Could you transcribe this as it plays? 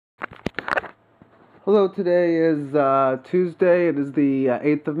Hello, today is Tuesday. It is the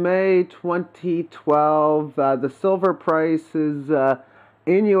 8th of May, 2012. The silver price is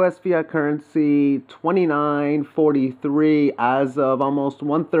in US fiat currency 29.43 as of almost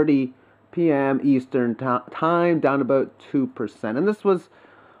 1:30 p.m. Eastern time, down about 2%. And this was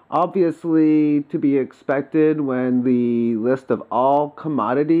obviously to be expected when the list of all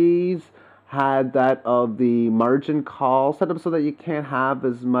commodities had that of the margin call set up so that you can't have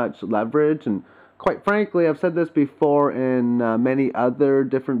as much leverage. And quite frankly, I've said this before in many other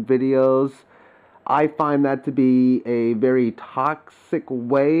different videos. I find that to be a very toxic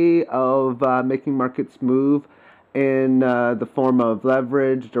way of making markets move in the form of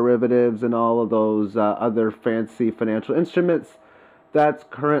leverage, derivatives, and all of those other fancy financial instruments that's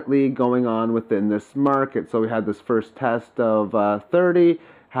currently going on within this market. So we had this first test of 30,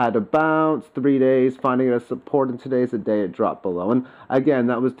 had a bounce, 3 days, finding it a support, and today's the day it dropped below. And again,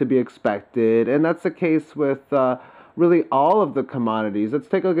 that was to be expected, and that's the case with really all of the commodities. Let's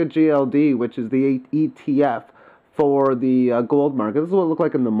take a look at GLD, which is the ETF for the gold market. This is what it looked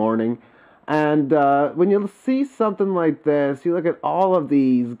like in the morning. And when you see something like this, you look at all of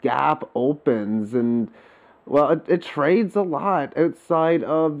these gap opens, and well, it trades a lot outside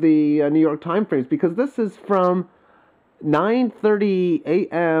of the New York time frames, because this is from 9:30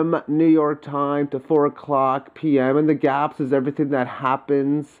 a.m. New York time to 4 o'clock p.m. and the gaps is everything that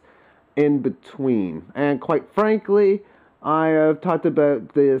happens in between. And quite frankly, I have talked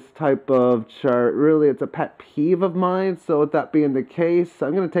about this type of chart. Really, it's a pet peeve of mine. So with that being the case,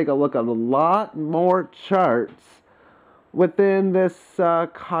 I'm going to take a look at a lot more charts within this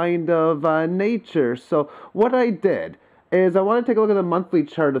kind of nature. So what I did is I want to take a look at the monthly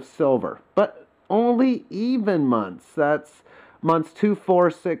chart of silver, but only even months. That's months 2, 4,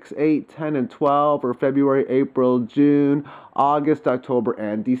 6, 8, 10, and 12, or February, April, June, August, October,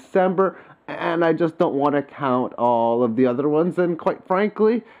 and December. And I just don't want to count all of the other ones. And quite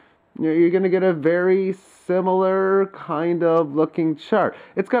frankly, you're going to get a very similar kind of looking chart.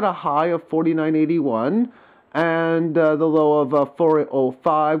 It's got a high of 49.81 and the low of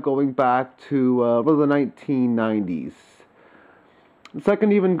 405 going back to the 1990s. So I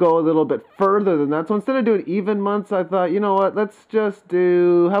can even go a little bit further than that. So instead of doing even months, I thought, you know what, let's just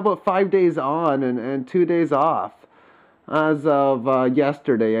do, how about 5 days on and 2 days off? As of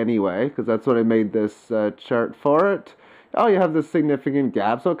yesterday anyway, because that's what I made this chart for it. Oh, you have this significant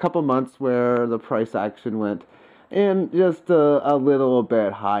gap, so a couple months where the price action went in just a little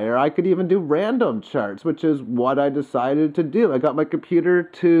bit higher. I could even do random charts, which is what I decided to do. I got my computer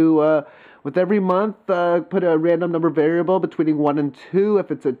to, with every month, put a random number variable between 1 and 2.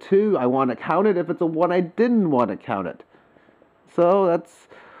 If it's a 2, I want to count it. If it's a 1, I didn't want to count it. So that's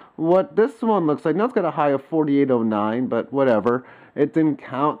what this one looks like. Now it's got a high of 48.09, but whatever. It didn't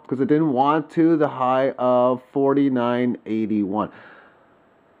count because it didn't want to. The high of 49.81.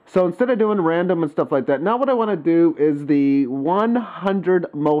 So instead of doing random and stuff like that, now what I want to do is the 100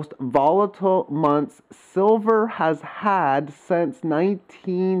 most volatile months silver has had since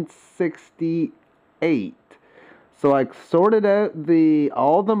 1968. So I sorted out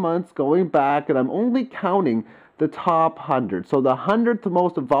all the months going back, and I'm only counting the top 100. So the 100th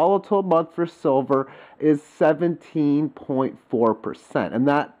most volatile month for silver is 17.4%. And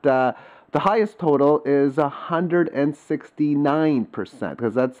that the highest total is 169%,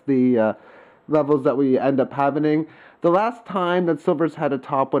 because that's the levels that we end up having. The last time that silver's had a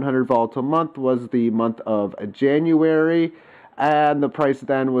top 100 volatile month was the month of January, and the price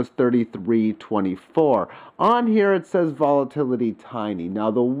then was 33.24. On here it says volatility tiny.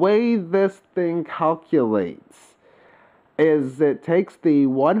 Now the way this thing calculates is it takes the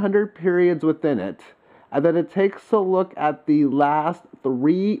 100 periods within it, and then it takes a look at the last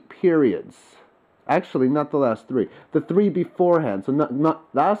 3 periods. Actually, not the last 3. The 3 beforehand. So not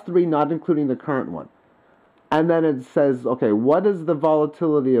last 3, not including the current one. And then it says, okay, what is the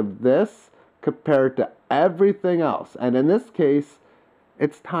volatility of this compared to everything else? And in this case,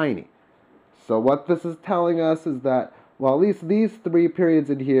 it's tiny. So what this is telling us is that, well, at least these 3 periods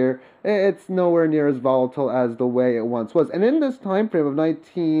in here, it's nowhere near as volatile as the way it once was. And in this time frame of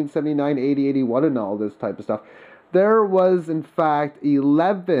 1979, 80, 81, and all this type of stuff, there was, in fact,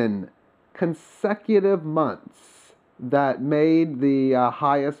 11 consecutive months that made the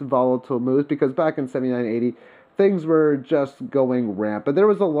highest volatile moves, because back in 79, 80, things were just going rampant. There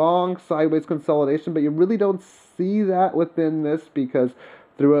was a long sideways consolidation, but you really don't see that within this, because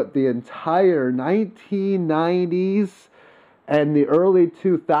throughout the entire 1990s and the early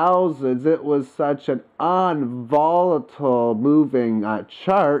 2000s, it was such an unvolatile moving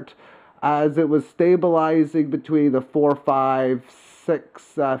chart, as it was stabilizing between the 4, 5,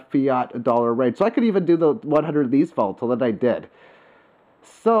 fiat dollar range. So I could even do the 100 least volatile, and I did.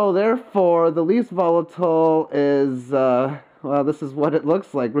 So therefore, the least volatile is, well, this is what it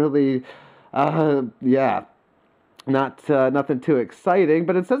looks like. Really, yeah, not nothing too exciting,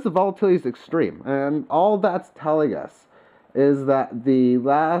 but it says the volatility is extreme, and all that's telling us is that the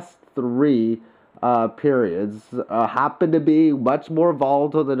last three periods happen to be much more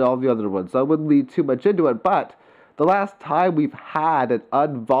volatile than all the other ones. So I wouldn't lead too much into it, but the last time we've had an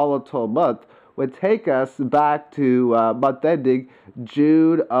unvolatile month would take us back to month ending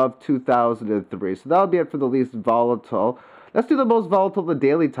June of 2003. So that'll be it for the least volatile. Let's do the most volatile, the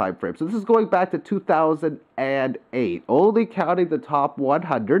daily time frame. So this is going back to 2008, only counting the top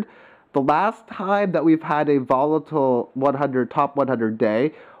 100. The last time that we've had a volatile 100 top 100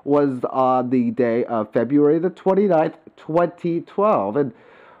 day was on the day of February the 29th, 2012. And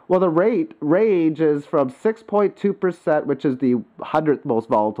well, the rate ranges from 6.2%, which is the 100th most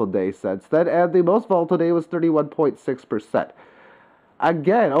volatile day since then, and the most volatile day was 31.6%.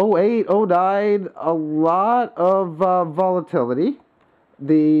 Again, 08, 09, a lot of volatility.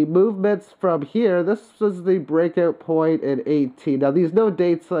 The movements from here, this was the breakout point in 18. Now, these no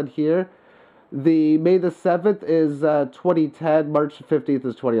dates on here. The May the 7th is 2010, March 15th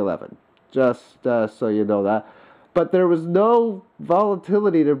is 2011. Just so you know that. But there was no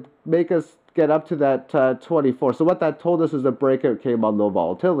volatility to make us get up to that 24. So what that told us is the breakout came on low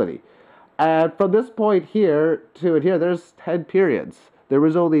volatility. And from this point here to here, there's 10 periods. There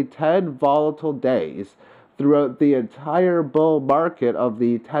was only 10 volatile days throughout the entire bull market of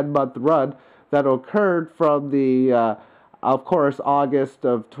the 10-month run that occurred from the, of course, August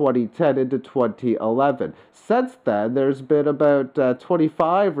of 2010 into 2011. Since then, there's been about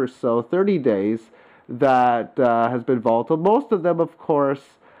 25 or so, 30 days that has been volatile. Most of them, of course,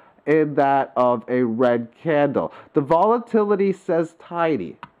 in that of a red candle. The volatility says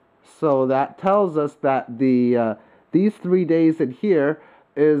tiny. So that tells us that the these 3 days in here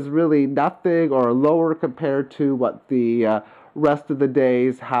is really nothing or lower compared to what the rest of the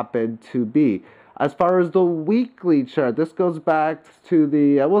days happen to be. As far as the weekly chart, this goes back to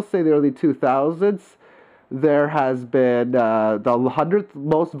the, I will say the early 2000s. There has been the 100th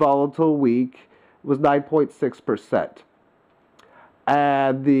most volatile week was 9.6%.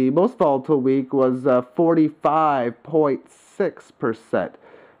 And the most volatile week was 45.6%.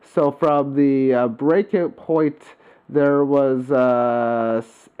 So from the breakout point, there was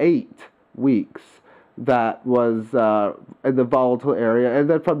 8 weeks that was in the volatile area. And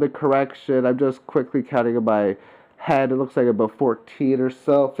then from the correction, I'm just quickly counting in my head, it looks like about 14 or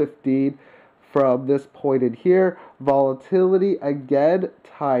so, 15 from this point in here. Volatility, again,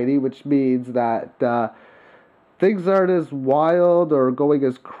 tiny, which means that things aren't as wild or going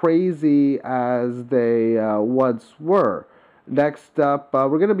as crazy as they once were. Next up,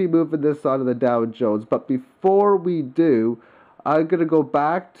 we're going to be moving this onto the Dow Jones. But before we do, I'm going to go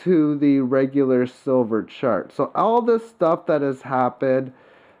back to the regular silver chart. So all this stuff that has happened,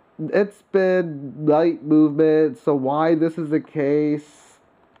 it's been light movement. So why this is the case,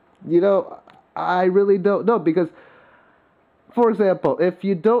 you know, I really don't know. Because, for example, if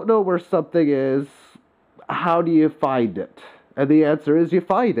you don't know where something is, how do you find it? And the answer is you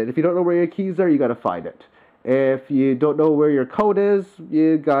find it. If you don't know where your keys are, you got to find it. If you don't know where your code is,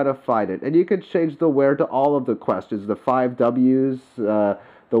 you gotta find it. And you can change the where to all of the questions, the 5 W's, the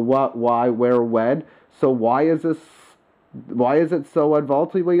what, why, where, when. So why is it so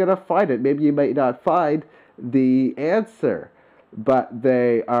unvolatile? Well, you gotta find it. Maybe you might not find the answer, but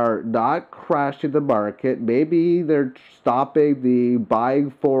they are not crashing the market. Maybe they're stopping the buying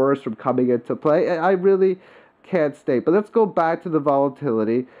force from coming into play. I really can't state. But let's go back to the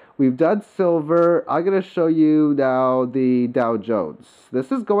volatility. We've done silver. I'm going to show you now the Dow Jones.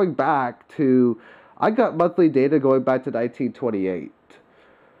 This is going back to, I got monthly data going back to 1928.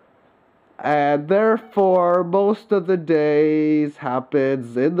 And therefore, most of the days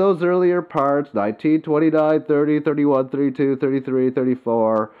happens in those earlier parts, 19, 29, 30, 31, 32, 33,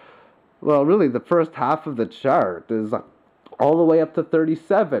 34. Well, really, the first half of the chart is all the way up to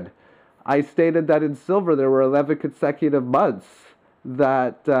 37. I stated that in silver there were 11 consecutive months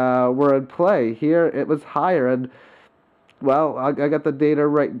that were in play. Here it was higher, and well, I got the data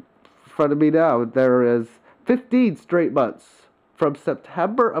right in front of me now. There is 15 straight months from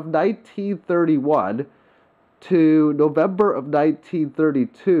September of 1931 to November of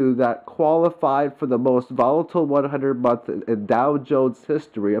 1932 that qualified for the most volatile 100 month in Dow Jones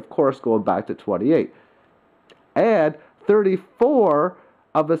history, of course going back to 28. And 34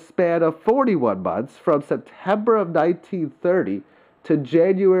 of a span of 41 months from September of 1930 to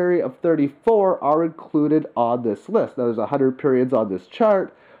January of 34 are included on this list. Now, there's 100 periods on this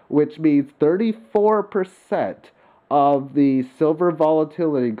chart, which means 34% of the silver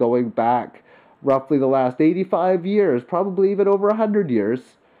volatility going back roughly the last 85 years, probably even over 100 years,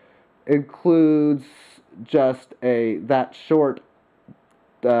 includes just that short,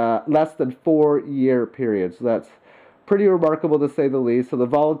 less than 4-year period. So that's pretty remarkable to say the least. So the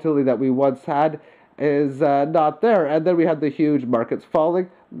volatility that we once had is not there. And then we had the huge markets falling.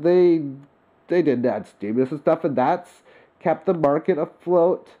 They didn't add stimulus and stuff, and that's kept the market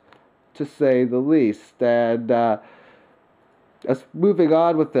afloat, to say the least. And as moving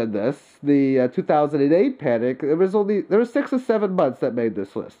on within this, the 2008 panic, there was 6 or 7 months that made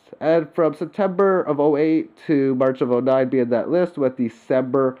this list. And from September of 08 to March of 09 being that list, with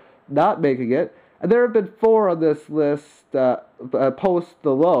December not making it. And there have been 4 on this list post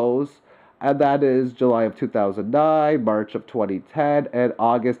the lows, and that is July of 2009, March of 2010, and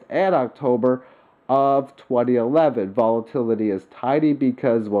August and October of 2011. Volatility is tiny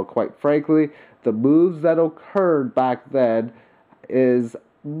because, well, quite frankly, the moves that occurred back then is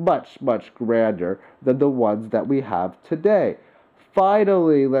much, much grander than the ones that we have today.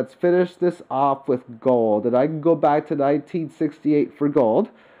 Finally, let's finish this off with gold. And I can go back to 1968 for gold.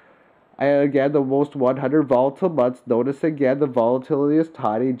 And again, the most 100 volatile months. Notice again, the volatility is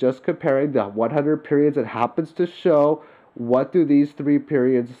tiny. Just comparing the 100 periods, it happens to show what do these 3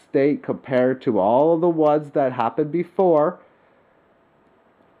 periods state compared to all of the ones that happened before.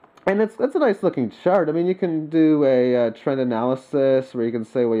 And it's a nice looking chart. I mean, you can do a trend analysis where you can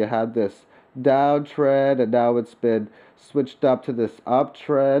say, well, you had this downtrend and now it's been switched up to this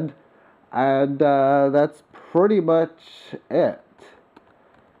uptrend. And that's pretty much it.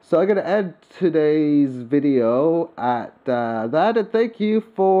 So I'm going to end today's video at that. And thank you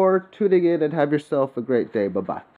for tuning in, and have yourself a great day. Bye-bye.